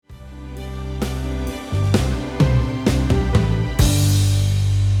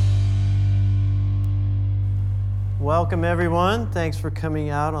Welcome, everyone. Thanks for coming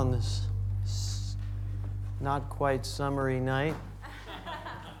out on this not quite summery night.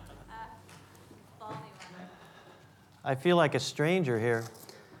 I feel like a stranger here.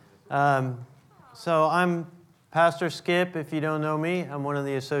 So I'm Pastor Skip, if you don't know me. I'm one of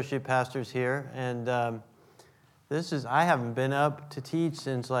the associate pastors here. And I haven't been up to teach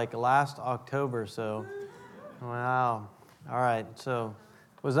since like last October, so wow. All right, so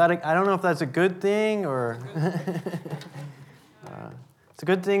was that I don't know if that's a good thing or it's a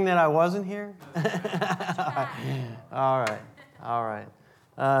good thing that I wasn't here. All right.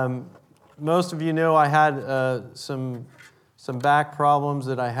 Most of you know I had some back problems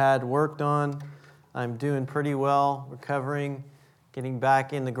that I had worked on. I'm doing pretty well, recovering, getting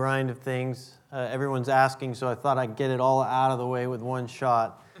back in the grind of things. Everyone's asking, so I thought I'd get it all out of the way with one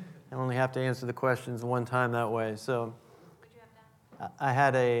shot. I only have to answer the questions one time that way. So I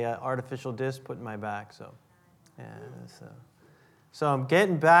had a artificial disc put in my back, so yeah. So I'm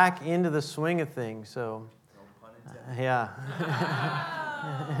getting back into the swing of things. So no pun intended. Yeah.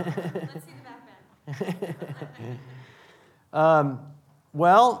 Let's see the back.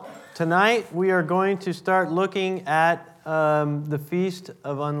 Well, tonight we are going to start looking at the Feast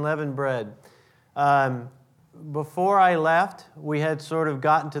of Unleavened Bread. Before I left, we had sort of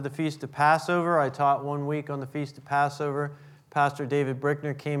gotten to the Feast of Passover. I taught 1 week on the Feast of Passover. Pastor David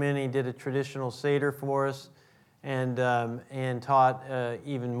Brickner came in and he did a traditional Seder for us and taught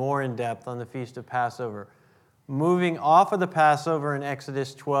even more in depth on the Feast of Passover. Moving off of the Passover in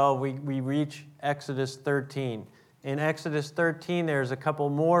Exodus 12, we reach Exodus 13. In Exodus 13, there's a couple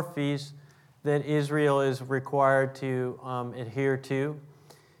more feasts that Israel is required to adhere to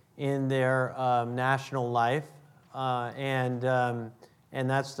in their national life, and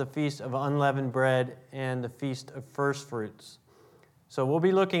that's the Feast of Unleavened Bread and the Feast of First Fruits. So we'll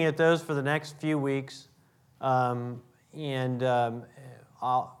be looking at those for the next few weeks, tonight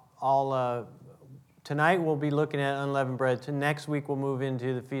we'll be looking at unleavened bread. Next week we'll move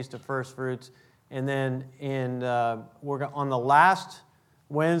into the Feast of First Fruits, and then on the last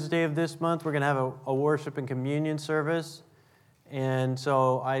Wednesday of this month we're going to have a worship and communion service, and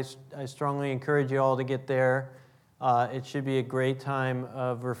so I strongly encourage you all to get there. It should be a great time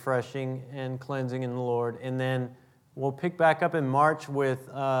of refreshing and cleansing in the Lord, and then we'll pick back up in March with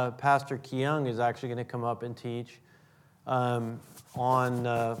Pastor Keung is actually going to come up and teach on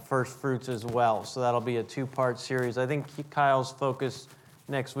First Fruits as well. So that'll be a 2-part series. I think Kyle's focus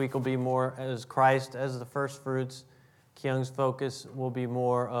next week will be more as Christ as the First Fruits. Keung's focus will be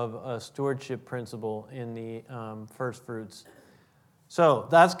more of a stewardship principle in the First Fruits. So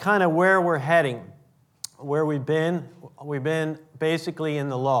that's kind of where we're heading. Where we've been basically in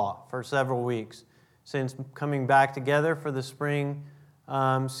the law for several weeks. Since coming back together for the spring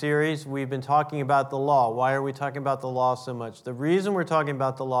series, we've been talking about the law. Why are we talking about the law so much? The reason we're talking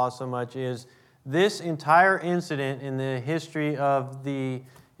about the law so much is this entire incident in the history of the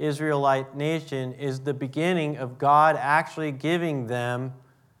Israelite nation is the beginning of God actually giving them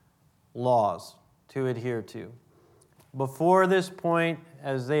laws to adhere to. Before this point,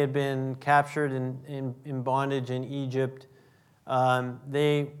 as they had been captured in bondage in Egypt,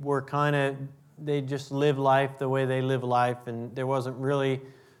 they just lived life the way they live life, and there wasn't really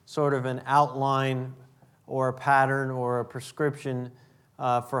sort of an outline or a pattern or a prescription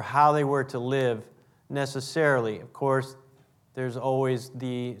for how they were to live necessarily. Of course, there's always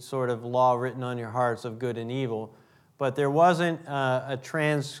the sort of law written on your hearts of good and evil, but there wasn't a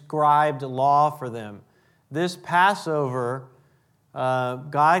transcribed law for them. This Passover,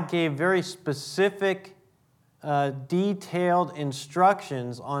 God gave very specific detailed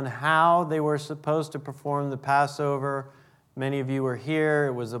instructions on how they were supposed to perform the Passover. Many of you were here.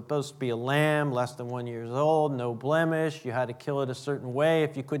 It was supposed to be a lamb less than 1 year old, no blemish. You had to kill it a certain way.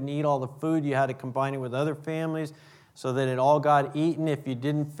 If you couldn't eat all the food, you had to combine it with other families so that it all got eaten. If you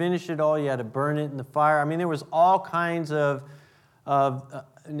didn't finish it all, you had to burn it in the fire. I mean, there was all kinds of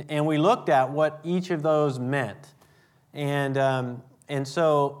and we looked at what each of those meant. And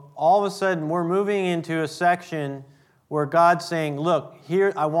so all of a sudden, we're moving into a section where God's saying, look,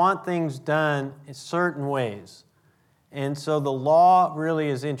 here, I want things done in certain ways. And so the law really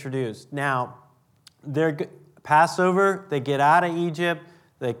is introduced. Now, Passover, they get out of Egypt,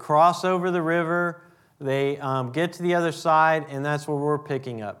 they cross over the river, they get to the other side, and that's where we're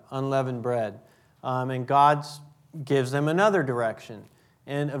picking up, unleavened bread. And God gives them another direction.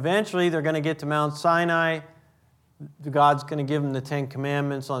 And eventually, they're going to get to Mount Sinai. God's going to give them the 10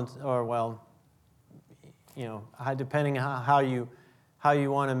 Commandments depending on how you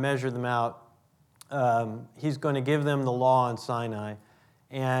want to measure them out. He's going to give them the law on Sinai.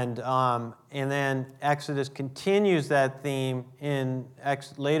 And then Exodus continues that theme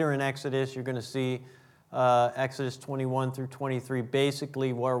later in Exodus. You're going to see Exodus 21 through 23,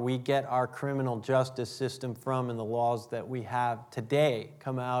 basically where we get our criminal justice system from, and the laws that we have today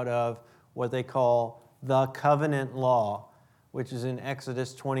come out of what they call the covenant law, which is in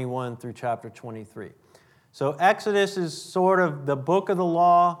Exodus 21 through chapter 23. So Exodus is sort of the book of the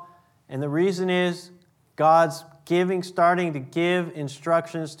law, and the reason is God's starting to give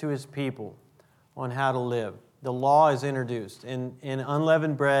instructions to his people on how to live. The law is introduced, and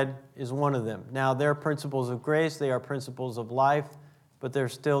unleavened bread is one of them. Now, they're principles of grace, they are principles of life, but they're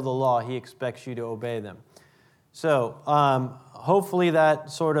still the law. He expects you to obey them. So, hopefully that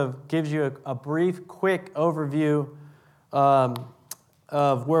sort of gives you a brief, quick overview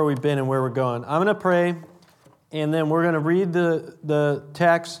of where we've been and where we're going. I'm going to pray, and then we're going to read the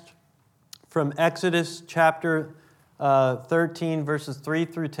text from Exodus chapter 13, verses 3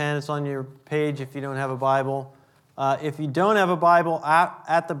 through 10. It's on your page if you don't have a Bible. If you don't have a Bible,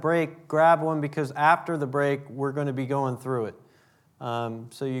 at the break, grab one, because after the break, we're going to be going through it.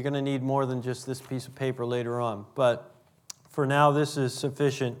 So you're going to need more than just this piece of paper later on. But for now, this is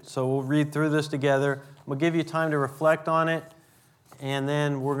sufficient. So we'll read through this together. We'll give you time to reflect on it, and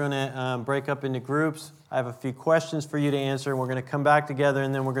then we're going to break up into groups. I have a few questions for you to answer, and we're going to come back together,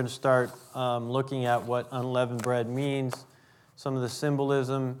 and then we're going to start looking at what unleavened bread means, some of the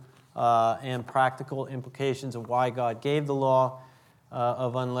symbolism and practical implications of why God gave the law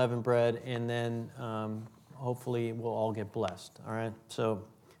of unleavened bread, and then hopefully we'll all get blessed. All right? So,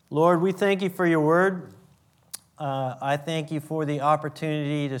 Lord, we thank you for your word. I thank you for the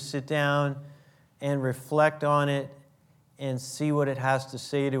opportunity to sit down and reflect on it and see what it has to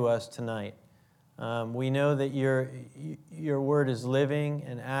say to us tonight. We know that your word is living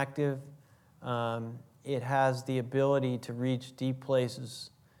and active. It has the ability to reach deep places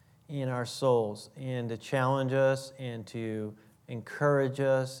in our souls and to challenge us and to encourage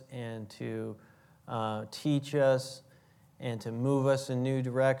us and to teach us and to move us in new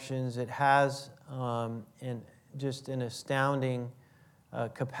directions. It has just an astounding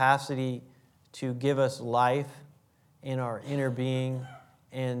capacity to give us life in our inner being,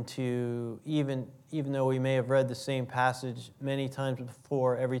 and to even though we may have read the same passage many times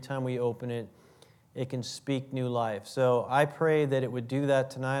before, every time we open it, it can speak new life. So I pray that it would do that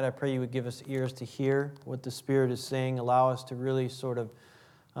tonight. I pray you would give us ears to hear what the Spirit is saying, allow us to really sort of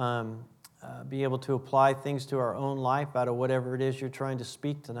be able to apply things to our own life out of whatever it is you're trying to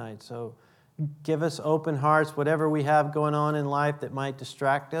speak tonight. So give us open hearts, whatever we have going on in life that might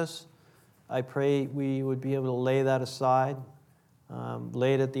distract us. I pray we would be able to lay that aside,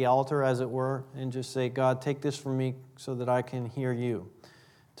 lay it at the altar, as it were, and just say, God, take this from me so that I can hear you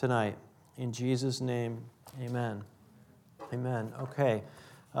tonight. In Jesus' name, amen. Amen. Okay.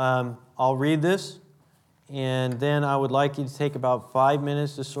 I'll read this, and then I would like you to take about 5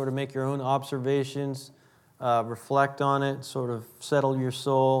 minutes to sort of make your own observations, reflect on it, sort of settle your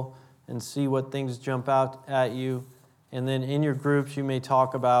soul, and see what things jump out at you. And then in your groups, you may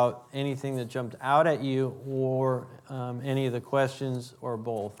talk about anything that jumped out at you, or any of the questions, or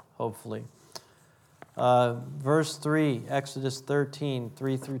both, hopefully. Verse 3, Exodus 13,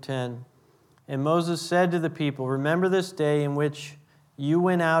 3 through 10. And Moses said to the people, remember this day in which you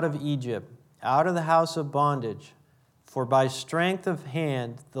went out of Egypt, out of the house of bondage. For by strength of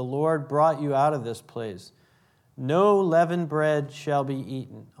hand the Lord brought you out of this place. No leavened bread shall be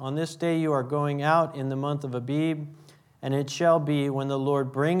eaten. On this day you are going out in the month of Abib. And it shall be, when the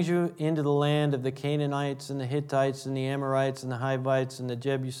Lord brings you into the land of the Canaanites and the Hittites and the Amorites and the Hivites and the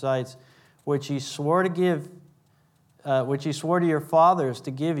Jebusites, which he swore to your fathers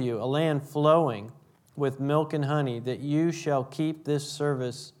to give you, a land flowing with milk and honey, that you shall keep this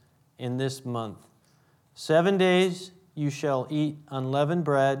service in this month. 7 days you shall eat unleavened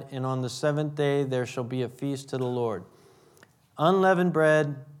bread, and on the seventh day there shall be a feast to the Lord. Unleavened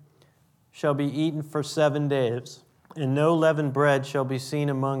bread shall be eaten for 7 days. And no leavened bread shall be seen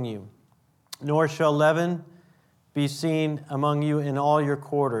among you, nor shall leaven be seen among you in all your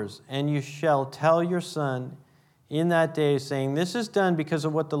quarters. And you shall tell your son in that day, saying, this is done because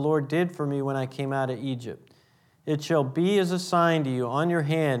of what the Lord did for me when I came out of Egypt. It shall be as a sign to you on your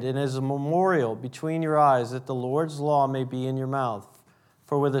hand and as a memorial between your eyes, that the Lord's law may be in your mouth.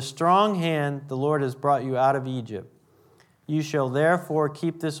 For with a strong hand the Lord has brought you out of Egypt. You shall therefore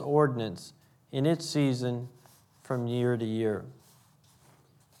keep this ordinance in its season from year to year.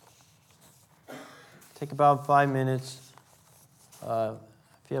 Take about 5 minutes. If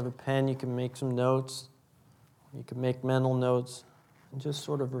you have a pen, you can make some notes. You can make mental notes and just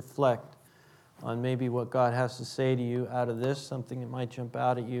sort of reflect on maybe what God has to say to you out of this, something that might jump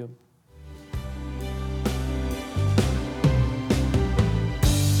out at you.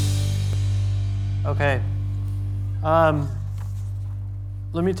 Okay.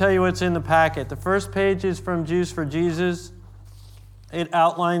 Let me tell you what's in the packet. The first page is from Jews for Jesus. It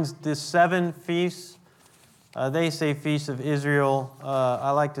outlines the 7 feasts. They say Feast of Israel.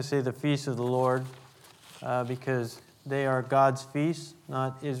 I like to say the Feast of the Lord because they are God's feasts,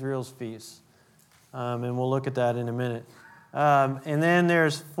 not Israel's feasts. And we'll look at that in a minute. And then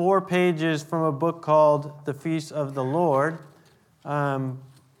there's 4 pages from a book called The Feast of the Lord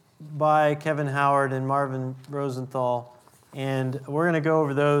by Kevin Howard and Marvin Rosenthal. And we're going to go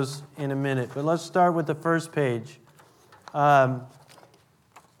over those in a minute. But let's start with the first page.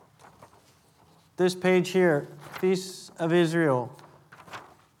 This page here, Feast of Israel.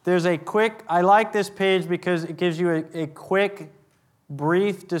 There's a quick, I like this page because it gives you a quick,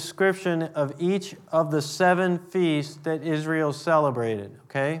 brief description of each of the 7 feasts that Israel celebrated,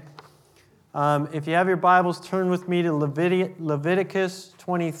 okay? If you have your Bibles, turn with me to Leviticus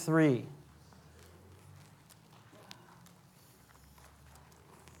 23.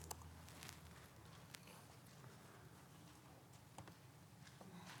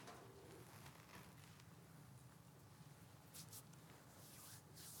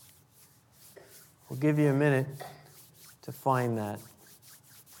 We'll give you a minute to find that.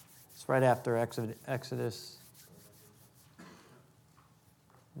 It's right after Exodus,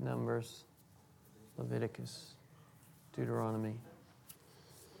 Numbers, Leviticus, Deuteronomy.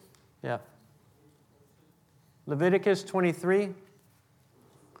 Yeah. Leviticus 23.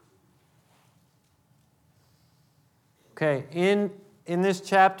 Okay, in this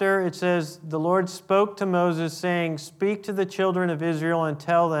chapter it says, the Lord spoke to Moses, saying, "Speak to the children of Israel and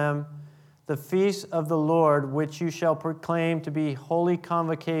tell them, the feasts of the Lord, which you shall proclaim to be holy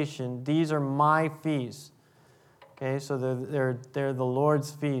convocation, these are my feasts." Okay, so they're the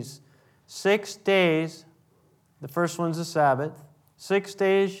Lord's feasts. 6 days, the first one's the Sabbath. 6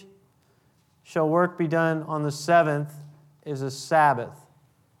 days shall work be done. On the 7th is a Sabbath,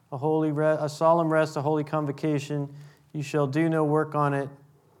 a solemn rest, a holy convocation. You shall do no work on it.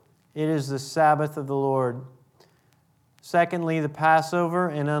 It is the Sabbath of the Lord. Secondly, the Passover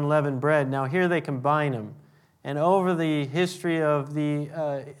and unleavened bread. Now here they combine them. And over the history of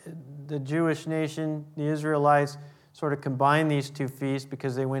the Jewish nation, the Israelites sort of combined these 2 feasts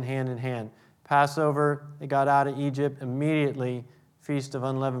because they went hand in hand. Passover, they got out of Egypt immediately, Feast of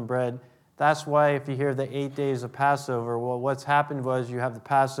Unleavened Bread. That's why if you hear the 8 days of Passover, well, what's happened was you have the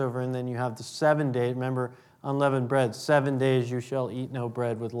Passover and then you have the 7 days. Remember, unleavened bread, 7 days you shall eat no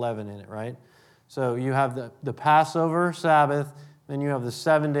bread with leaven in it, right? So you have the Passover, Sabbath, then you have the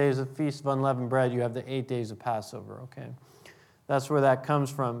 7 days of Feast of Unleavened Bread, you have the 8 days of Passover, okay? That's where that comes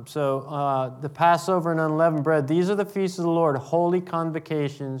from. So the Passover and unleavened bread, these are the feasts of the Lord, holy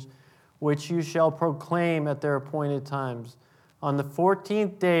convocations, which you shall proclaim at their appointed times. On the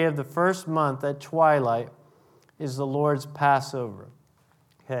 14th day of the first month at twilight is the Lord's Passover,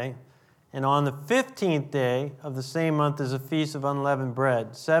 okay? And on the 15th day of the same month is a Feast of Unleavened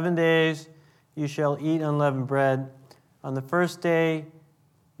Bread. 7 days you shall eat unleavened bread. On the first day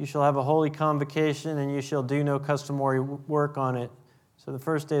you shall have a holy convocation, and you shall do no customary work on it. So the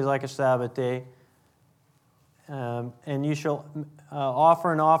first day is like a Sabbath day. And you shall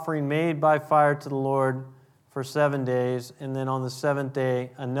offer an offering made by fire to the Lord for 7 days. And then on the 7th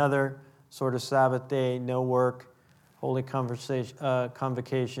day, another sort of Sabbath day, no work, holy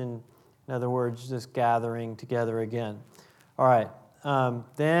convocation. In other words, just gathering together again. All right.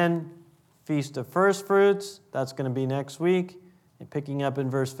 Then Feast of First Fruits, that's going to be next week. And picking up in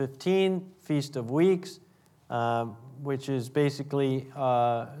verse 15, Feast of Weeks, which is basically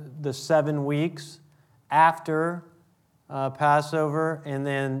the 7 weeks after Passover. And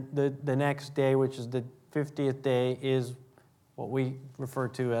then the next day, which is the 50th day, is what we refer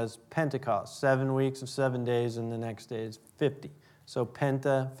to as Pentecost. 7 weeks of 7 days, and the next day is 50. So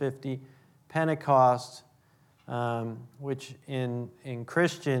Penta, 50. Pentecost, which in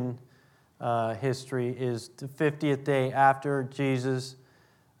Christian history is the 50th day after Jesus,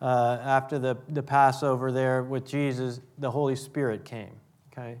 after the Passover there with Jesus, the Holy Spirit came,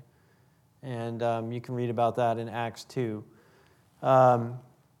 okay? And you can read about that in Acts 2.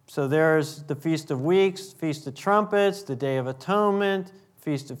 So there's the Feast of Weeks, Feast of Trumpets, the Day of Atonement,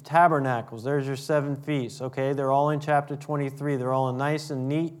 Feast of Tabernacles. There's your 7 feasts, okay? They're all in chapter 23. They're all in nice and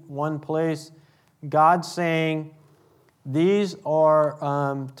neat, one place. God saying, these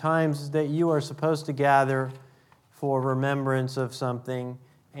are times that you are supposed to gather for remembrance of something,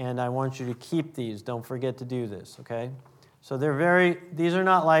 and I want you to keep these. Don't forget to do this, okay? So these are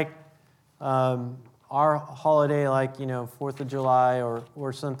not like our holiday like, 4th of July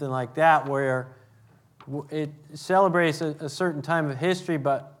or something like that, where it celebrates a certain time of history,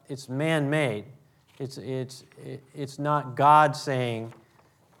 but it's man-made. It's not God saying,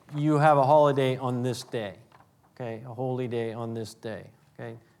 you have a holiday on this day, okay, a holy day on this day,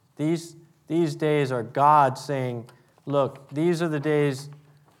 okay. These days are God saying, look, these are the days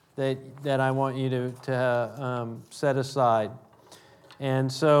that I want you to set aside.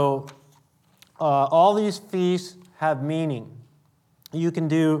 And so all these feasts have meaning. You can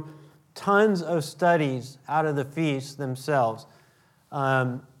do tons of studies out of the feasts themselves.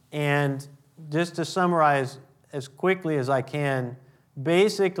 And just to summarize as quickly as I can,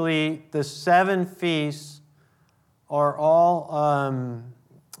 basically the 7 feasts are all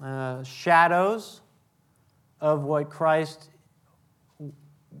shadows of what Christ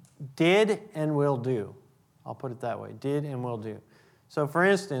did and will do. I'll put it that way, did and will do. So for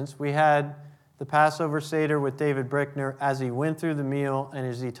instance, we had the Passover Seder with David Brickner as he went through the meal and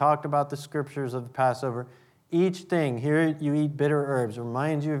as he talked about the scriptures of the Passover. Each thing, here you eat bitter herbs,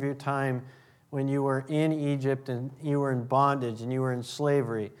 reminds you of your time when you were in Egypt and you were in bondage and you were in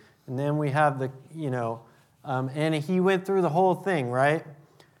slavery. And then we have and he went through the whole thing, right?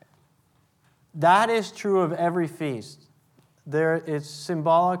 That is true of every feast. It's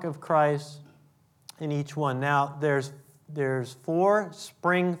symbolic of Christ in each one. Now, there's 4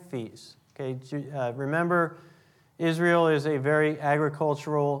 spring feasts. Okay, remember, Israel is a very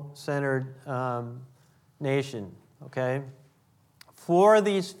agricultural-centered nation. Okay, 4 of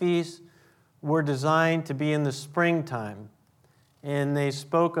these feasts were designed to be in the springtime, and they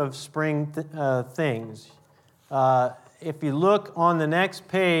spoke of spring things. If you look on the next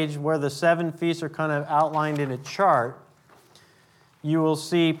page where the 7 feasts are kind of outlined in a chart, you will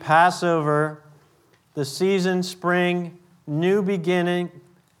see Passover, the season, spring, new beginning.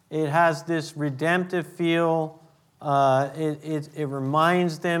 It has this redemptive feel. It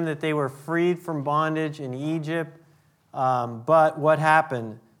reminds them that they were freed from bondage in Egypt. But what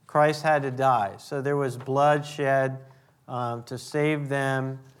happened? Christ had to die. So there was blood shed to save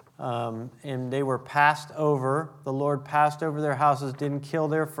them. And they were passed over. The Lord passed over their houses, didn't kill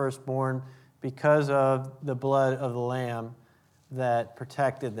their firstborn because of the blood of the Lamb that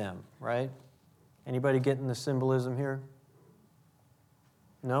protected them, right? Anybody getting the symbolism here?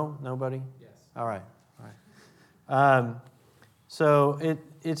 No? Nobody? Yes. All right. So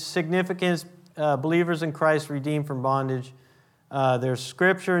its significance, believers in Christ redeemed from bondage. There's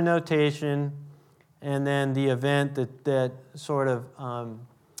scripture notation, and then the event that sort of,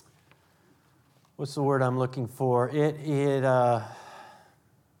 what's the word I'm looking for? It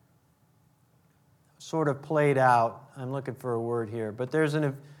sort of played out. I'm looking for a word here. But there's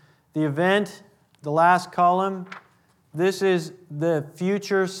the event, the last column. This is the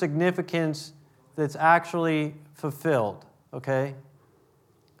future significance that's actually fulfilled, okay?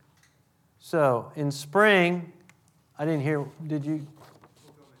 So, in spring, I didn't hear, did you?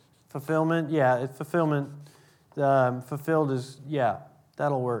 Fulfillment? Yeah, fulfillment. Fulfilled is, yeah,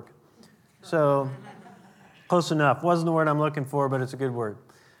 that'll work. So, close enough. Wasn't the word I'm looking for, but it's a good word.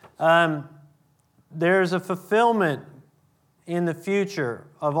 There's a fulfillment in the future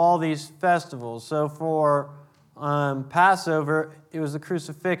of all these festivals. So for Passover, it was the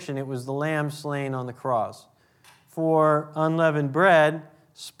crucifixion. It was the lamb slain on the cross. For unleavened bread,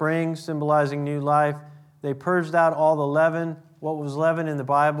 spring symbolizing new life, they purged out all the leaven. What was leaven in the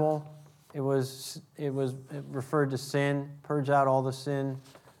Bible? It referred to sin. Purge out all the sin.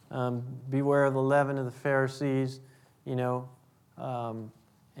 Beware of the leaven of the Pharisees,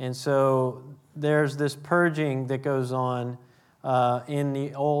 and so there's this purging that goes on in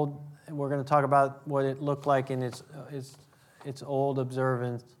the old. We're going to talk about what it looked like in its old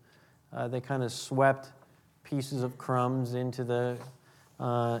observance. They kind of swept pieces of crumbs into the.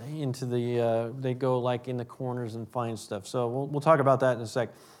 They go like in the corners and find stuff. So we'll talk about that in a sec.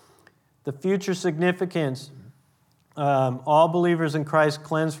 The future significance. All believers in Christ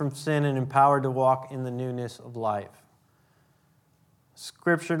cleansed from sin and empowered to walk in the newness of life.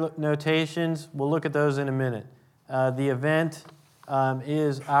 Scripture notations, we'll look at those in a minute. The event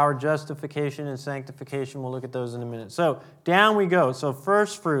is our justification and sanctification. We'll look at those in a minute. So down we go. So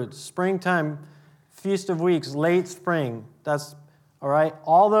first fruits, springtime, Feast of Weeks, late spring. That's all right.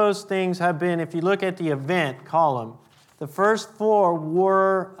 All those things have been, if you look at the event column, the first 4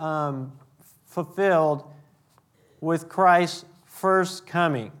 were fulfilled with Christ's first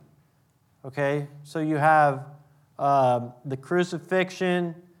coming. Okay? So you have the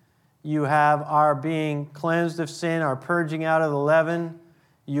crucifixion, you have our being cleansed of sin, our purging out of the leaven,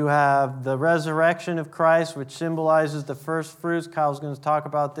 You have the resurrection of Christ, which symbolizes the first fruits. Kyle's going to talk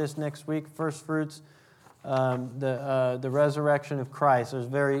about this next week. First fruits, the resurrection of Christ.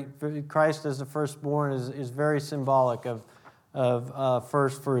 Christ as the firstborn is very symbolic of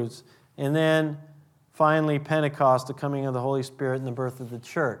first fruits. And then finally, Pentecost, the coming of the Holy Spirit and the birth of the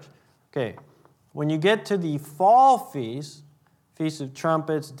church. Okay, when you get to the fall feasts, Feast of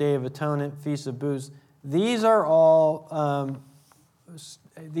Trumpets, Day of Atonement, Feast of Booths, these are all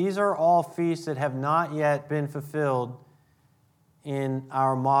feasts that have not yet been fulfilled in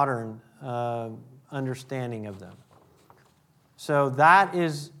our modern understanding of them. So that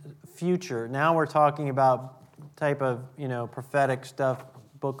is future. Now we're talking about type of prophetic stuff,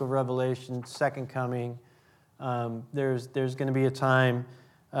 Book of Revelation, Second Coming. There's going to be a time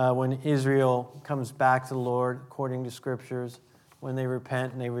when Israel comes back to the Lord according to Scriptures, when they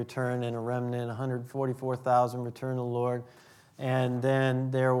repent and they return, and a remnant, 144,000 return to the Lord. And then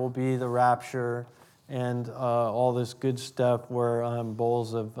there will be the rapture and all this good stuff where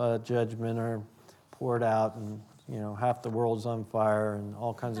bowls of judgment are poured out, and half the world's on fire and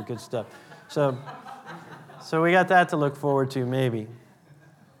all kinds of good stuff. So we got that to look forward to, maybe,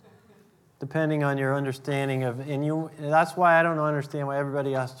 depending on your understanding of. And that's why I don't understand why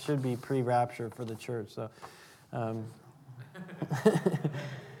everybody else should be pre-rapture for the church. So.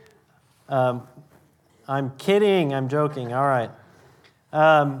 I'm kidding. I'm joking. All right.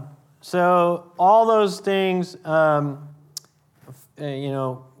 So all those things,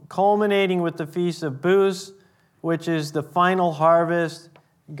 culminating with the Feast of Booths, which is the final harvest,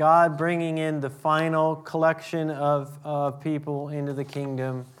 God bringing in the final collection of people into the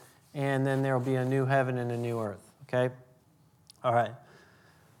kingdom, and then there will be a new heaven and a new earth. Okay? All right.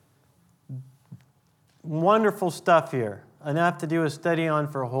 Wonderful stuff here. Enough to do a study on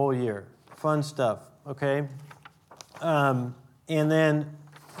for a whole year. Fun stuff, okay? And then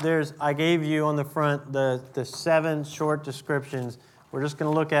I gave you on the front the 7 short descriptions. We're just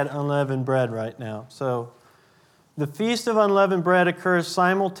going to look at unleavened bread right now. So the Feast of Unleavened Bread occurs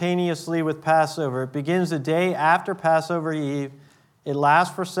simultaneously with Passover. It begins the day after Passover Eve. It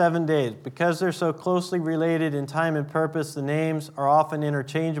lasts for 7 days. Because they're so closely related in time and purpose, the names are often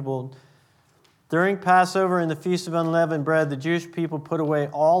interchangeable. During Passover and the Feast of Unleavened Bread, the Jewish people put away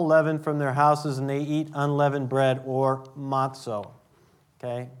all leaven from their houses, and they eat unleavened bread, or matzo.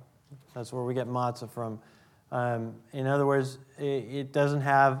 Okay? That's where we get matzah from. In other words, it doesn't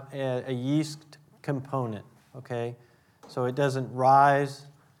have a yeast component. Okay? So it doesn't rise.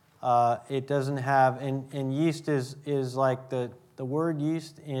 It doesn't have, and yeast is like the word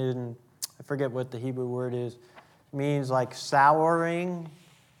yeast in, I forget what the Hebrew word is, means like souring.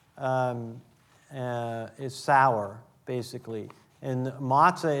 Is sour, basically. And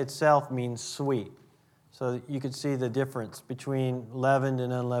matzah itself means sweet. So you could see the difference between leavened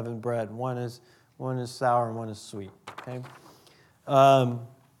and unleavened bread. One is sour and one is sweet. Okay?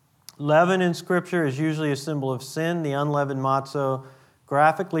 Leaven in Scripture is usually a symbol of sin. The unleavened matzah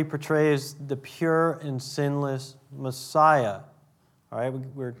graphically portrays the pure and sinless Messiah. All right?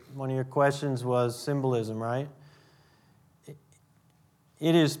 One of your questions was symbolism, right?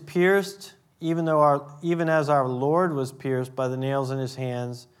 It is pierced, even as our Lord was pierced by the nails in his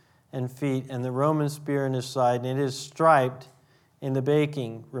hands and feet and the Roman spear in his side, and it is striped in the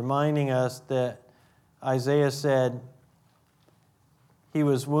baking, reminding us that Isaiah said, he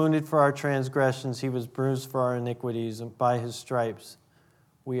was wounded for our transgressions, he was bruised for our iniquities, and by his stripes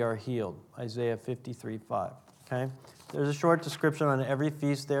we are healed. Isaiah 53:5. Okay? There's a short description on every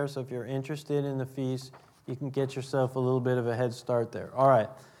feast there, so if you're interested in the feast, you can get yourself a little bit of a head start there. All right.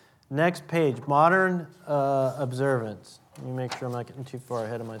 Next page, modern observance. Let me make sure I'm not getting too far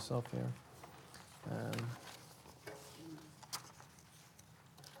ahead of myself here.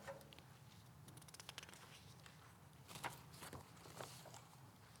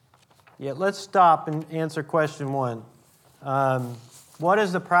 Let's stop and answer question 1. What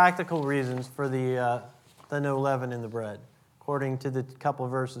is the practical reasons for the no leaven in the bread, according to the couple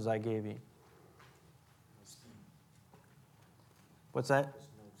of verses I gave you? What's that?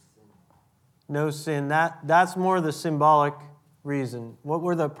 No sin. That's more the symbolic reason. What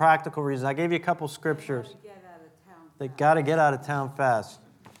were the practical reasons? I gave you a couple scriptures. They got to get out of town fast.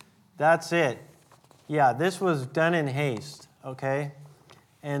 That's it. Yeah, this was done in haste, okay?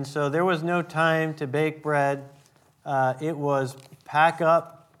 And so there was no time to bake bread. It was pack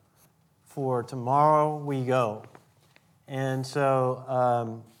up for tomorrow we go. And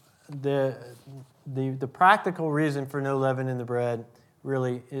so the practical reason for no leaven in the bread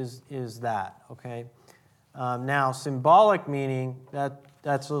really is that, okay? Now, symbolic meaning,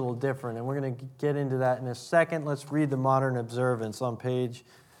 that's a little different, and we're going to get into that in a second. Let's read the modern observance on page,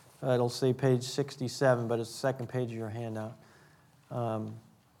 it'll say page 67, but it's the second page of your handout.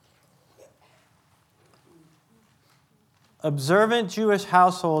 Observant Jewish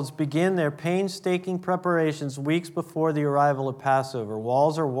households begin their painstaking preparations weeks before the arrival of Passover.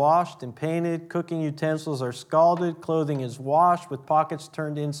 Walls are washed and painted, cooking utensils are scalded, clothing is washed with pockets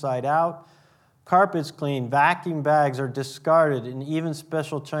turned inside out, carpets cleaned, vacuum bags are discarded, and even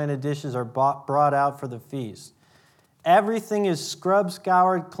special china dishes are brought out for the feast. Everything is scrubbed,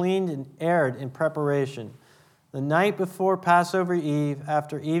 scoured, cleaned, and aired in preparation. The night before Passover Eve,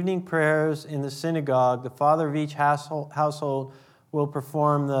 after evening prayers in the synagogue, the father of each household will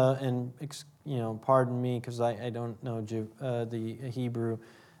perform pardon me because I don't know the Hebrew,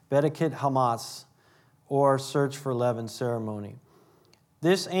 Bedeket Hamas, or search for leaven ceremony.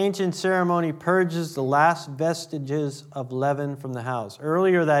 This ancient ceremony purges the last vestiges of leaven from the house.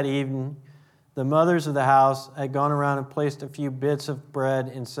 Earlier that evening, the mothers of the house had gone around and placed a few bits of bread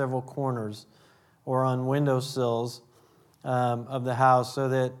in several corners or on windowsills of the house so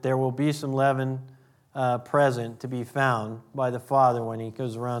that there will be some leaven present to be found by the father when he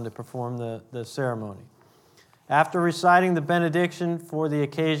goes around to perform the ceremony. After reciting the benediction for the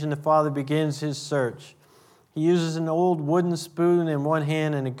occasion, the father begins his search. He uses an old wooden spoon in one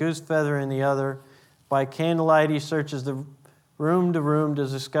hand and a goose feather in the other. By candlelight, he searches the room to room to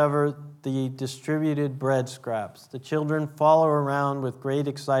discover the distributed bread scraps. The children follow around with great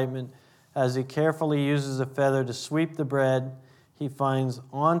excitement as he carefully uses a feather to sweep the bread he finds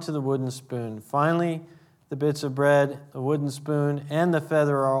onto the wooden spoon. Finally, the bits of bread, the wooden spoon, and the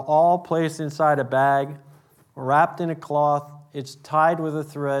feather are all placed inside a bag, wrapped in a cloth. It's tied with a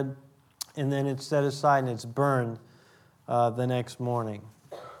thread, and then it's set aside and it's burned the next morning.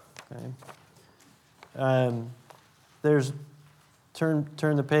 Okay.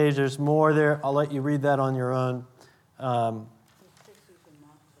 Turn the page. There's more there. I'll let you read that on your own.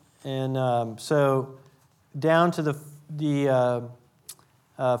 So down to the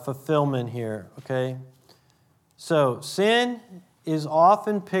fulfillment here, okay? So sin is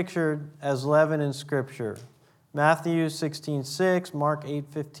often pictured as leaven in Scripture. Matthew 16:6, Mark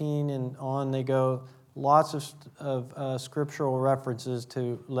 8:15, and on they go. Lots of scriptural references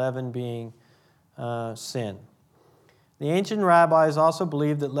to leaven being sin. The ancient rabbis also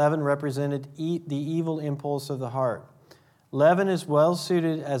believed that leaven represented the evil impulse of the heart. Leaven is well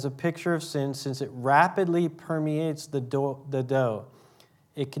suited as a picture of sin since it rapidly permeates the dough.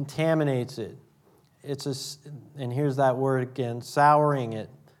 It contaminates it. And here's that word again, souring it,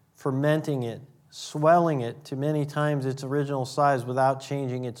 fermenting it, swelling it to many times its original size without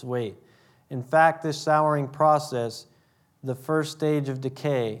changing its weight. In fact, this souring process, the first stage of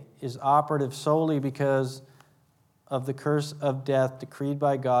decay, is operative solely because of the curse of death decreed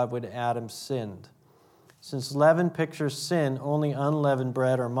by God when Adam sinned. Since leaven pictures sin, only unleavened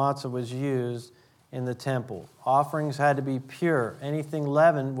bread or matzah was used in the temple. Offerings had to be pure. Anything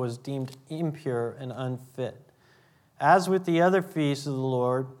leavened was deemed impure and unfit. As with the other feasts of the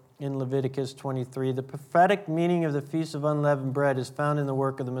Lord in Leviticus 23, the prophetic meaning of the Feast of Unleavened Bread is found in the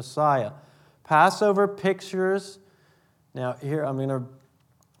work of the Messiah. Passover pictures, now here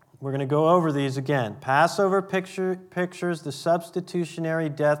we're going to go over these again. Passover pictures the substitutionary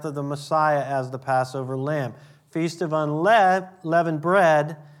death of the Messiah as the Passover lamb. Feast of Unleavened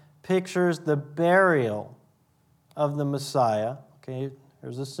Bread pictures the burial of the Messiah. Okay,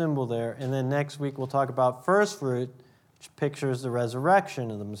 there's a symbol there. And then next week we'll talk about first fruit, which pictures the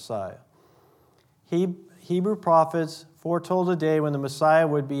resurrection of the Messiah. Hebrew prophets foretold a day when the Messiah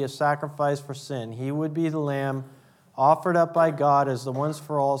would be a sacrifice for sin. He would be the lamb offered up by God as the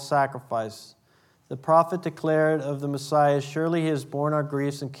once-for-all sacrifice. The prophet declared of the Messiah, "Surely he has borne our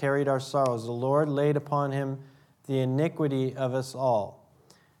griefs and carried our sorrows. The Lord laid upon him the iniquity of us all."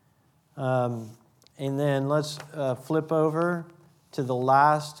 And then let's flip over to the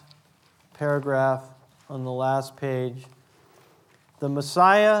last paragraph on the last page. The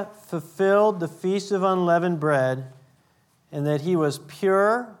Messiah fulfilled the Feast of Unleavened Bread in that he was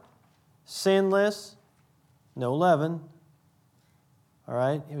pure, sinless, no leaven. All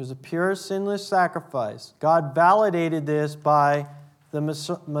right? It was a pure, sinless sacrifice. God validated this by the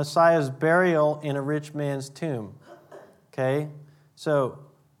Messiah's burial in a rich man's tomb. Okay? So,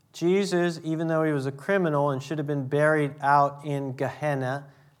 Jesus, even though he was a criminal and should have been buried out in Gehenna,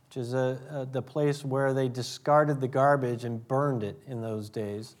 which is the place where they discarded the garbage and burned it in those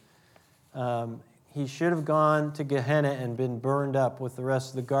days, he should have gone to Gehenna and been burned up with the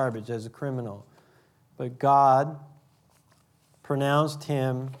rest of the garbage as a criminal. But God pronounced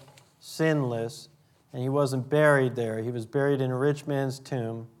him sinless and he wasn't buried there. He was buried in a rich man's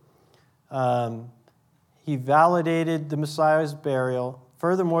tomb. He validated the Messiah's burial.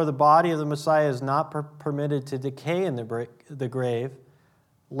 Furthermore, the body of the Messiah is not permitted to decay in the grave,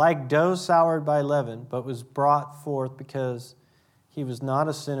 like dough soured by leaven, but was brought forth because he was not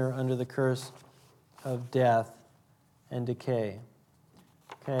a sinner under the curse of death and decay.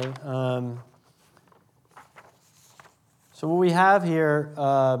 Okay. So what we have here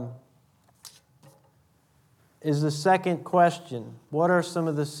is the second question. What are some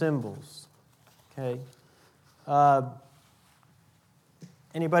of the symbols? Okay.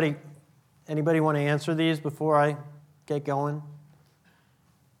 Anybody want to answer these before I get going?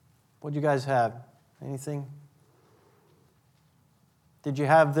 What do you guys have? Anything? Did you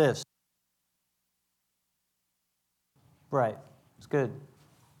have this? Right. It's good.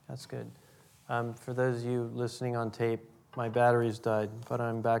 That's good. For those of you listening on tape, my batteries died, but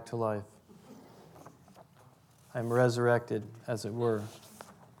I'm back to life. I'm resurrected, as it were.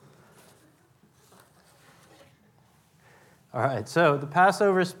 All right, so the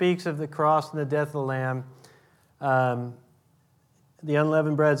Passover speaks of the cross and the death of the Lamb. The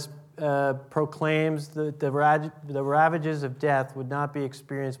unleavened bread proclaims the ravages of death would not be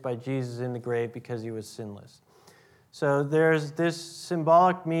experienced by Jesus in the grave because he was sinless. So there's this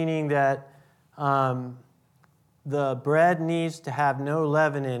symbolic meaning that the bread needs to have no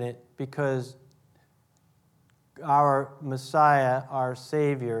leaven in it because our Messiah, our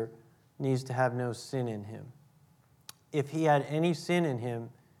Savior, needs to have no sin in him. If he had any sin in him,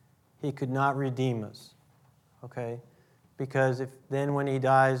 he could not redeem us, okay? Because then when he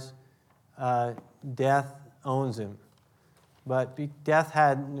dies, death owns him. But the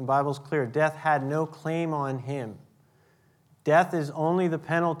Bible's clear, death had no claim on him. Death is only the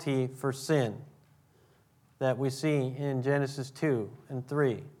penalty for sin that we see in Genesis 2 and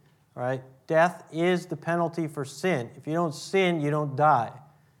 3, right? Death is the penalty for sin. If you don't sin, you don't die.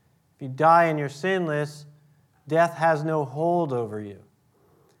 If you die and you're sinless, death has no hold over you.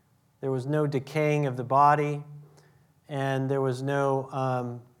 There was no decaying of the body, and there was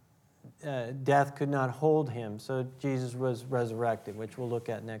no, death could not hold him. So Jesus was resurrected, which we'll look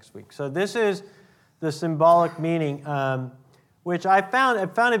at next week. So this is the symbolic meaning, which I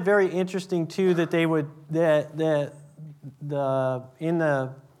found it very interesting too that they would, in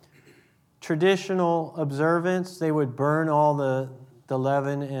the traditional observance, they would burn all the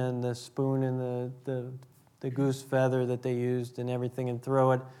leaven and the spoon and the goose feather that they used and everything and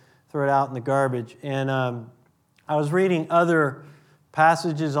throw it out in the garbage. And I was reading other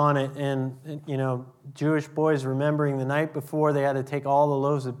passages on it, and Jewish boys remembering the night before they had to take all the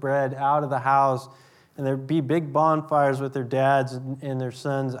loaves of bread out of the house, and there'd be big bonfires with their dads and their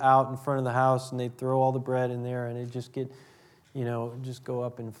sons out in front of the house, and they'd throw all the bread in there, and it'd just get, just go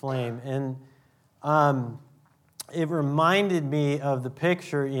up in flame. And it reminded me of the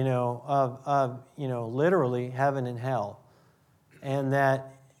picture, of literally heaven and hell. And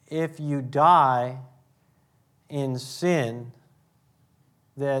that if you die in sin,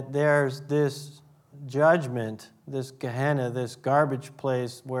 that there's this judgment, this Gehenna, this garbage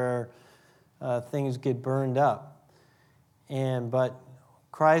place where things get burned up. But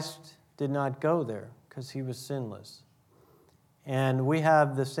Christ did not go there because he was sinless. And we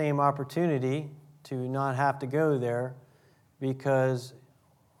have the same opportunity to not have to go there because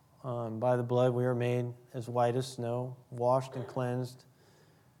by the blood we are made as white as snow, washed and cleansed,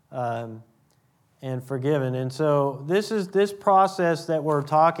 and forgiven. And so this process that we're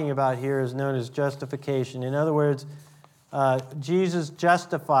talking about here is known as justification. In other words, Jesus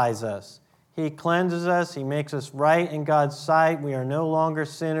justifies us. He cleanses us. He makes us right in God's sight. We are no longer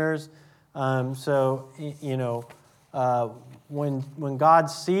sinners. When God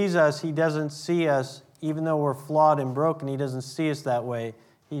sees us, he doesn't see us, even though we're flawed and broken, he doesn't see us that way.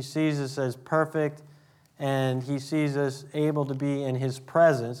 He sees us as perfect, and he sees us able to be in his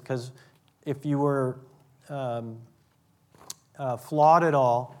presence, because if you were flawed at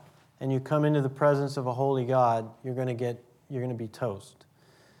all, and you come into the presence of a holy God, you're going to be toast.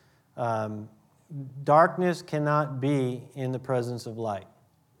 Darkness cannot be in the presence of light.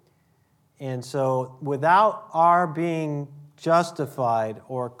 And so without our being justified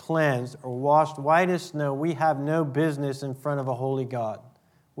or cleansed or washed white as snow, we have no business in front of a holy God.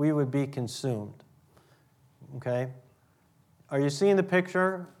 We would be consumed. Okay? Are you seeing the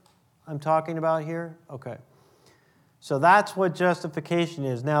picture I'm talking about here? Okay. So that's what justification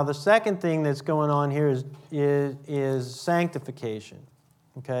is. Now, the second thing that's going on here is sanctification.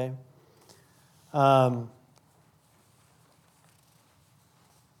 Okay?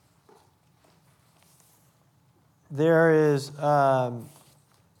 There is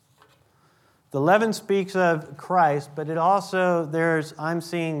The leaven speaks of Christ, but it also, I'm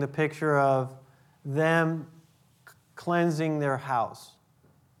seeing the picture of them cleansing their house.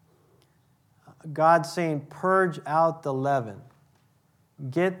 God's saying, purge out the leaven.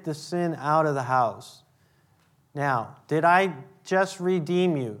 Get the sin out of the house. Now, did I just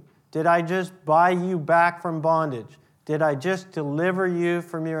redeem you? Did I just buy you back from bondage? Did I just deliver you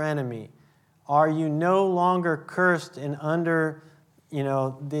from your enemy? Are you no longer cursed and under,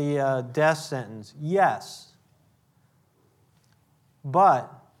 the death sentence? Yes.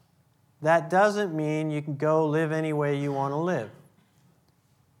 But that doesn't mean you can go live any way you want to live.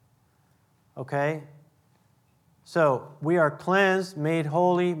 Okay? So, we are cleansed, made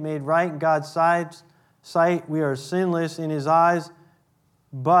holy, made right in God's sight. We are sinless in His eyes.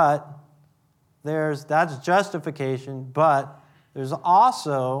 But that's justification. But there's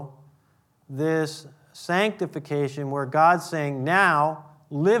also this sanctification where God's saying, now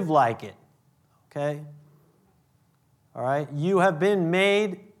live like it. Okay? All right? You have been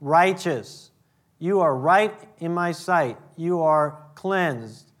made righteous. You are right in my sight. You are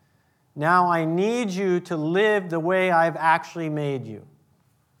cleansed. Now I need you to live the way I've actually made you.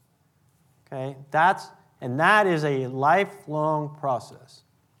 Okay? That is a lifelong process.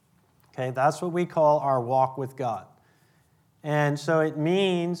 Okay? That's what we call our walk with God. And so it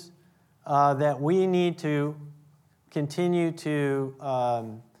means that we need to continue to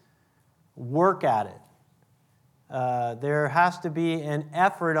work at it. There has to be an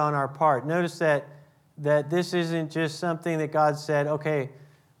effort on our part. Notice that this isn't just something that God said, okay,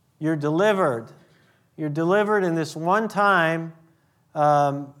 you're delivered. You're delivered in this one time.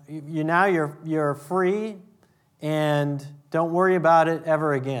 You're free, and don't worry about it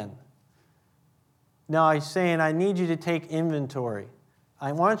ever again. No, He's saying, I need you to take inventory.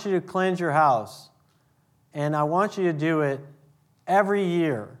 I want you to cleanse your house, and I want you to do it every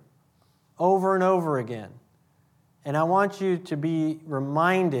year, over and over again. And I want you to be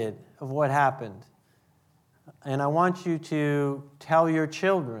reminded of what happened. And I want you to tell your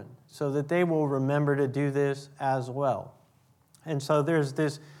children so that they will remember to do this as well. And so there's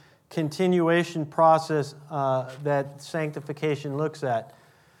this continuation process that sanctification looks at.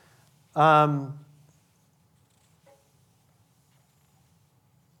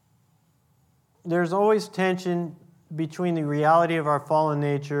 There's always tension between the reality of our fallen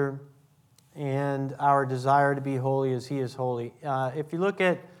nature and our desire to be holy as He is holy. If you look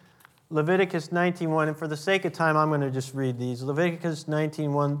at Leviticus 19:1, and for the sake of time, I'm going to just read these. Leviticus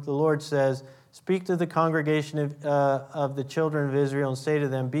 19:1, the Lord says, "Speak to the congregation of the children of Israel and say to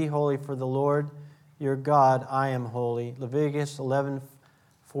them, be holy for the Lord your God, I am holy." Leviticus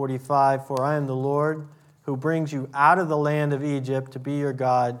 11:45, "For I am the Lord who brings you out of the land of Egypt to be your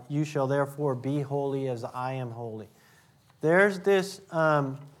God. You shall therefore be holy as I am holy." There's this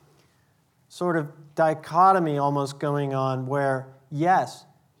sort of dichotomy almost going on where, yes,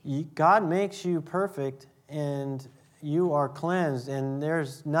 God makes you perfect and you are cleansed and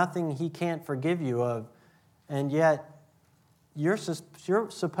there's nothing He can't forgive you of. And yet, you're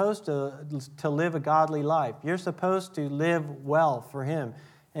supposed to live a godly life. You're supposed to live well for Him.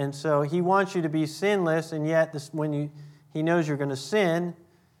 And so He wants you to be sinless, and yet He knows you're going to sin,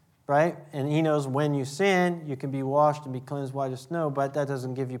 right? And He knows when you sin, you can be washed and be cleansed white as snow, but that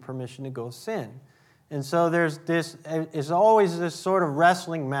doesn't give you permission to go sin. And so it's always this sort of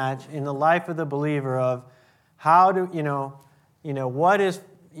wrestling match in the life of the believer of how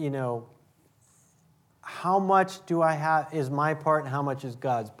much do I have, is my part, and how much is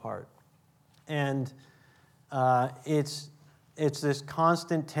God's part? And it's this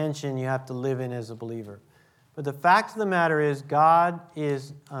constant tension you have to live in as a believer. But the fact of the matter is, God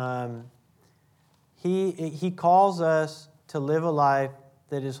is, He calls us to live a life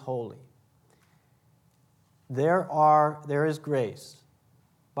that is holy. There is grace,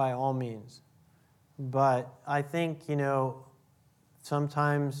 by all means. But I think,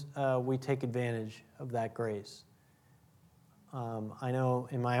 sometimes we take advantage of that grace. I know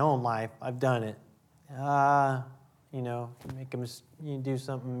in my own life, I've done it. You do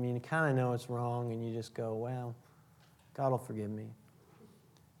something, you kind of know it's wrong, and you just go, well, God will forgive me.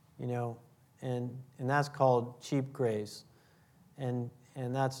 And that's called cheap grace. And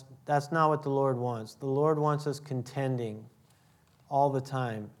that's not what the Lord wants. The Lord wants us contending all the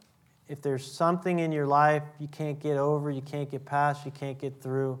time. If there's something in your life you can't get over, you can't get past, you can't get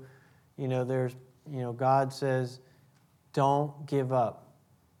through, God says, don't give up.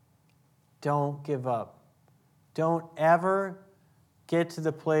 Don't give up. Don't ever get to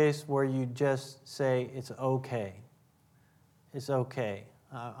the place where you just say, it's okay. It's okay.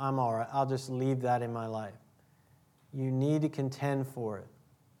 I'm all right. I'll just leave that in my life. You need to contend for it.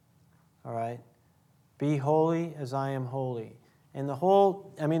 All right? Be holy as I am holy. And the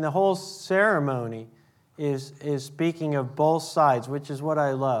whole ceremony is speaking of both sides, which is what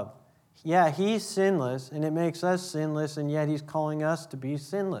I love. Yeah, he's sinless, and it makes us sinless, and yet he's calling us to be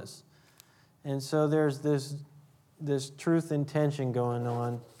sinless. And so there's this truth and tension going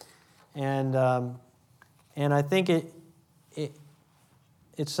on. And I think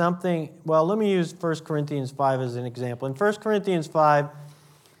it's something, well, let me use 1 Corinthians 5 as an example. In 1 Corinthians 5,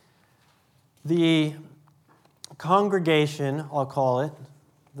 the congregation, I'll call it,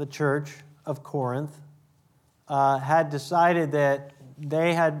 the church of Corinth, had decided that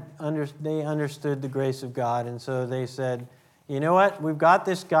they understood the grace of God, and so they said, you know what, we've got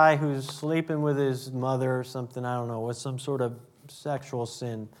this guy who's sleeping with his mother or something, I don't know, with some sort of sexual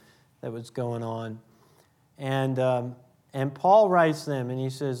sin that was going on. And Paul writes them, and he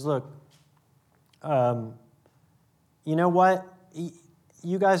says, look, you know what,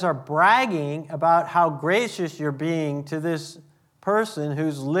 you guys are bragging about how gracious you're being to this person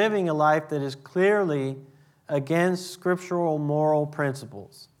who's living a life that is clearly against scriptural moral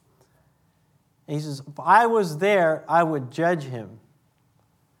principles. And he says, if I was there, I would judge him.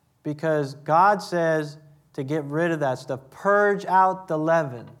 Because God says to get rid of that stuff. Purge out the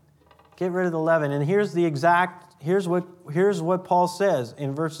leaven. Get rid of the leaven. And here's what Paul says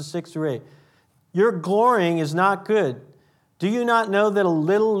in verses 6 through 8. Your glorying is not good. Do you not know that a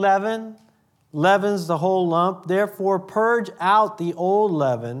little leaven leavens the whole lump? Therefore, purge out the old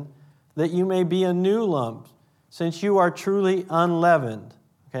leaven, that you may be a new lump, since you are truly unleavened.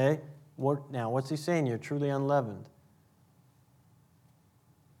 Okay? Now, what's he saying? You're truly unleavened.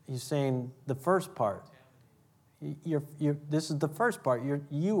 He's saying the first part. This is the first part.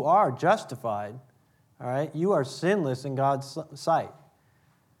 You are justified. All right? You are sinless in God's sight.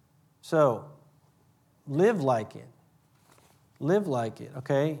 So, live like it. Live like it,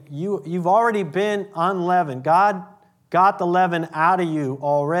 okay? You've already been unleavened. God got the leaven out of you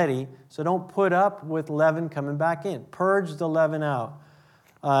already, so don't put up with leaven coming back in. Purge the leaven out.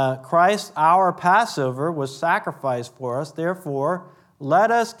 Christ, our Passover, was sacrificed for us. Therefore,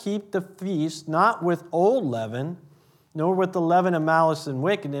 let us keep the feast not with old leaven, nor with the leaven of malice and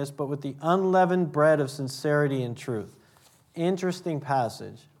wickedness, but with the unleavened bread of sincerity and truth. Interesting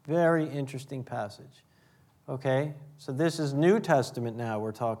passage. Very interesting passage. Okay? So this is New Testament now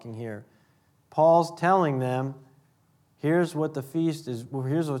we're talking here. Paul's telling them, here's what the feast is,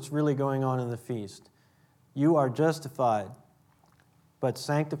 here's what's really going on in the feast. You are justified, but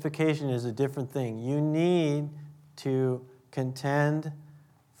sanctification is a different thing. You need to contend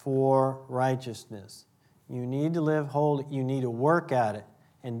for righteousness. You need to live holy. You need to work at it.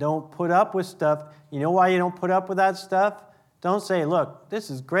 And don't put up with stuff. You know why you don't put up with that stuff? Don't say, look,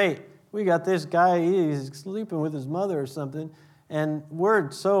 this is great. We got this guy, he's sleeping with his mother or something, and we're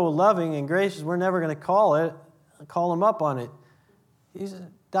so loving and gracious, we're never going to call him up on it.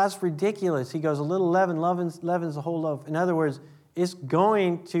 That's ridiculous. He goes, a little leaven leavens the whole loaf. In other words, it's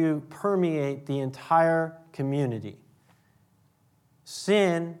going to permeate the entire community.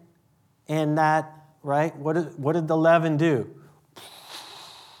 Sin and that, right? What did the leaven do?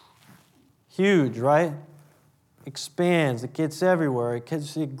 Huge, right? Expands, it gets everywhere,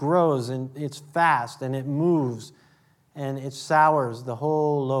 it grows, and it's fast, and it moves, and it sours the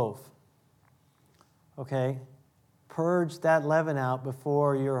whole loaf. Okay? Purge that leaven out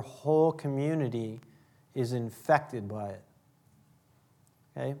before your whole community is infected by it.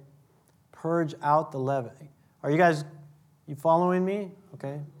 Okay? Purge out the leaven. Are you following me?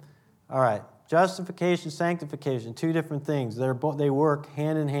 Okay? All right. Justification, sanctification, two different things. They work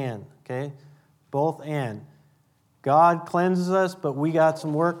hand in hand. Okay? Both and. God cleanses us, but we got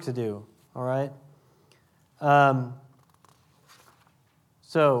some work to do, all right?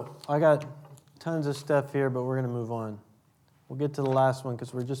 So I got tons of stuff here, but we're going to move on. We'll get to the last one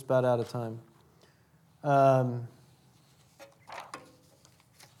because we're just about out of time.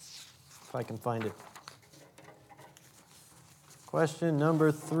 If I can find it. Question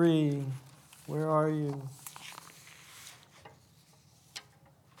number 3. Where are you?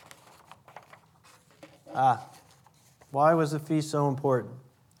 Why was the feast so important?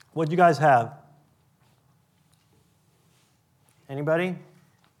 What did you guys have? Anybody?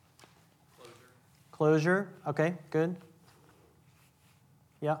 Closure. Okay, good.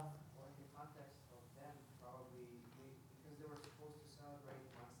 Yeah. Well, in the context of them, probably because they were supposed to celebrate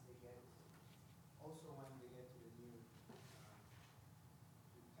once they get, also when they get to the new Canaan.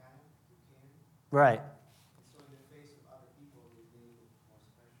 Right. And so in the face of other people, they made it more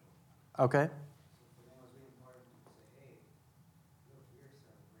special. Okay. So for them, it was really important to say, hey, look, we're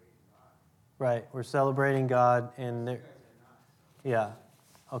celebrating God. Right. We're celebrating God, and You guys are not. yeah.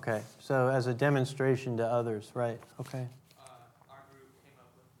 Okay, so as a demonstration to others, right? Okay. Our group came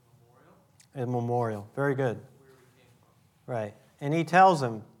up with a memorial. A memorial. Very good. Where we came from. Right. And he tells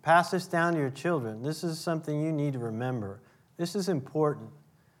them, pass this down to your children. This is something you need to remember. This is important.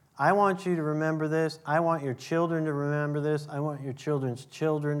 I want you to remember this. I want your children to remember this. I want your children's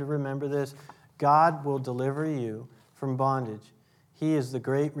children to remember this. God will deliver you from bondage. He is the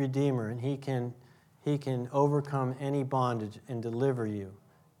great Redeemer, and He can overcome any bondage and deliver you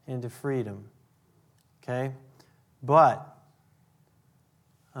into freedom. Okay? But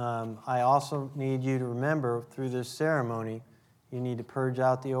I also need you to remember through this ceremony, you need to purge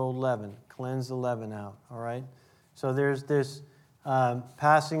out the old leaven, cleanse the leaven out, all right? So there's this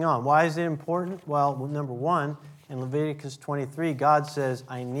passing on. Why is it important? Well, number one, in Leviticus 23, God says,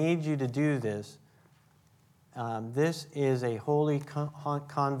 I need you to do this. This is a holy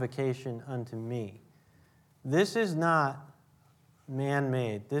convocation unto me. This is not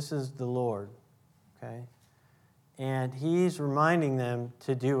man-made. This is the Lord, okay? And He's reminding them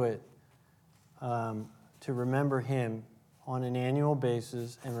to do it, to remember Him on an annual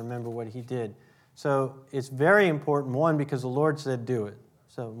basis and remember what He did. So it's very important, one, because the Lord said do it.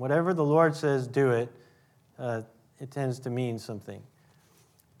 So whatever the Lord says do it, it tends to mean something.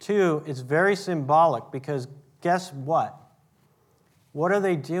 Two, it's very symbolic because guess what? What are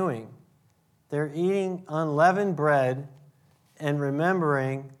they doing? They're eating unleavened bread and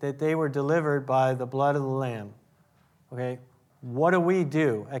remembering that they were delivered by the blood of the Lamb. Okay? What do we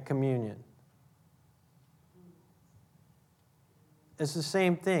do at communion? It's the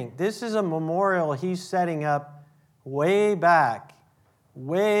same thing. This is a memorial He's setting up way back,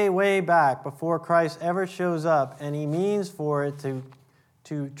 way back before Christ ever shows up, and He means for it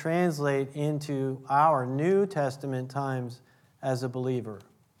to translate into our New Testament times as a believer.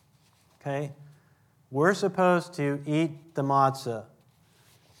 Okay? We're supposed to eat the matzah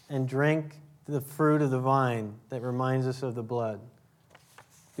and drink the fruit of the vine that reminds us of the blood,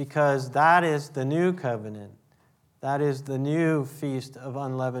 because that is the new covenant. That is the new feast of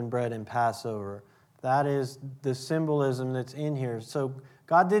unleavened bread and Passover. That is the symbolism that's in here. So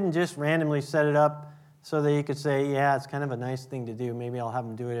God didn't just randomly set it up so that He could say, yeah, it's kind of a nice thing to do. Maybe I'll have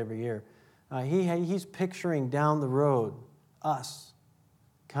Him do it every year. He's picturing down the road us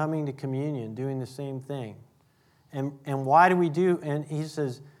coming to communion, doing the same thing. And why do we do? And He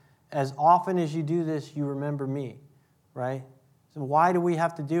says, as often as you do this, you remember me, right? So why do we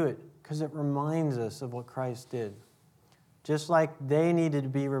have to do it? Because it reminds us of what Christ did. Just like they needed to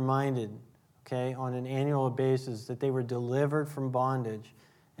be reminded, okay, on an annual basis that they were delivered from bondage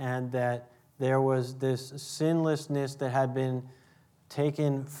and that there was this sinlessness that had been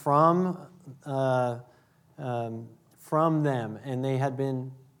taken from them and they had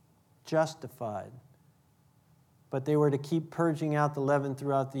been justified. But they were to keep purging out the leaven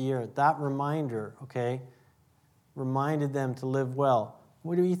throughout the year. That reminder, okay, reminded them to live well.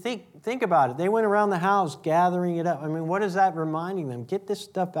 What do you think? Think about it. They went around the house gathering it up. I mean, what is that reminding them? Get this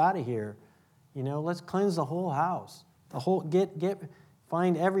stuff out of here. You know, let's cleanse the whole house.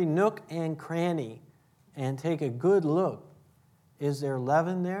 Find every nook and cranny and take a good look. Is there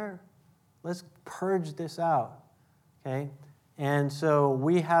leaven there? Let's purge this out. Okay? And so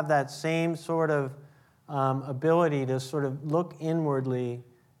we have that same sort of ability to sort of look inwardly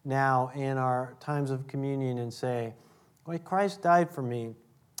now in our times of communion and say, well, Christ died for me.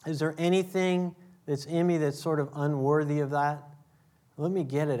 Is there anything that's in me that's sort of unworthy of that? Let me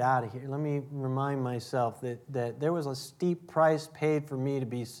get it out of here. Let me remind myself that there was a steep price paid for me to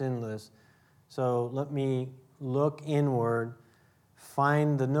be sinless. So let me look inward,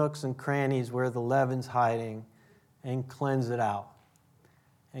 find the nooks and crannies where the leaven's hiding, and cleanse it out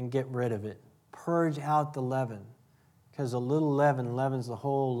and get rid of it. Purge out the leaven, because a little leaven leavens the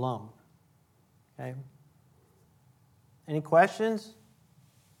whole lump. Okay? Any questions?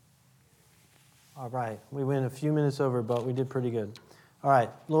 All right. We went a few minutes over, but we did pretty good. All right.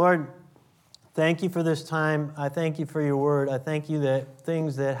 Lord, thank You for this time. I thank You for Your word. I thank You that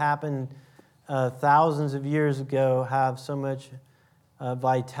things that happened thousands of years ago have so much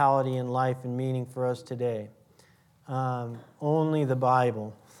vitality and life and meaning for us today. Only the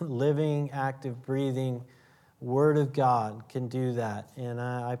Bible, living, active, breathing Word of God can do that. And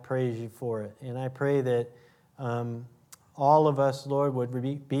I praise You for it. And I pray that all of us, Lord,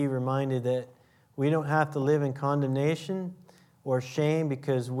 would be reminded that we don't have to live in condemnation or shame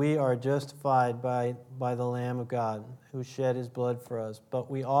because we are justified by the Lamb of God who shed His blood for us. But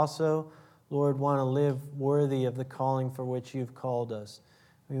we also, Lord, want to live worthy of the calling for which You've called us.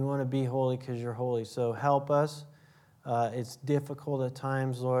 We want to be holy because You're holy. So help us It's difficult at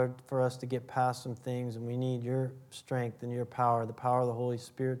times, Lord, for us to get past some things, and we need your strength and your power, the power of the Holy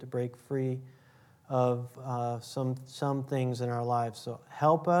Spirit to break free of some things in our lives. So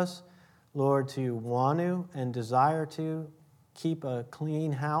help us, Lord, to want to and desire to keep a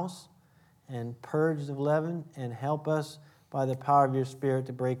clean house and purge the leaven, and help us by the power of your Spirit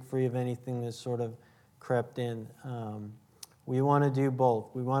to break free of anything that's sort of crept in. We want to do both.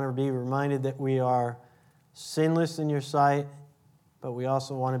 We want to be reminded that we are sinless in your sight, but we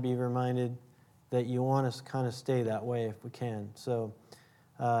also want to be reminded that you want us to kind of stay that way if we can. So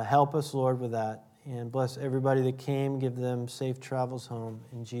help us, Lord, with that. And bless everybody that came. Give them safe travels home.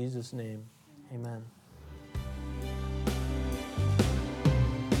 In Jesus' name, amen.